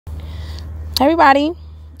Everybody,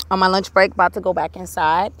 on my lunch break, about to go back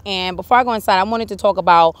inside. And before I go inside, I wanted to talk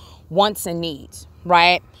about wants and needs,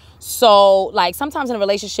 right? So, like, sometimes in a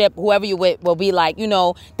relationship, whoever you with will be like, you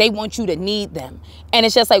know, they want you to need them. And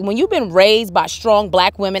it's just like when you've been raised by strong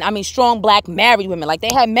black women, strong black married women, like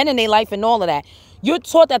they had men in their life and all of that. You're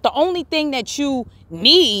taught that the only thing that you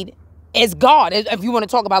need is God. If you want to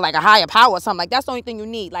talk about like a higher power or something, like that's the only thing you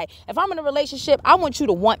need. Like if I'm in a relationship, I want you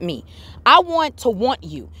to want me. I want to want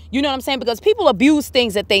you. You know what I'm saying? Because people abuse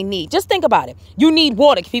things that they need. Just think about it. You need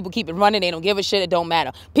water. People keep it running. They don't give a shit. It don't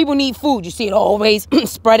matter. People need food. You see it always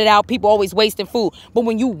spread it out. People always wasting food. But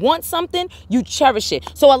when you want something, you cherish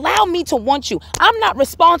it. So allow me to want you. I'm not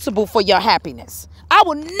responsible for your happiness. I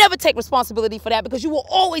will never take responsibility for that because you will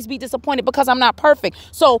always be disappointed because I'm not perfect.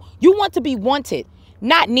 So you want to be wanted,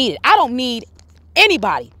 not needed. I don't need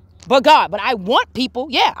anybody but God. But I want people.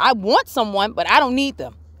 Yeah, I want someone, but I don't need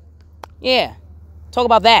them. Yeah. Talk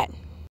about that.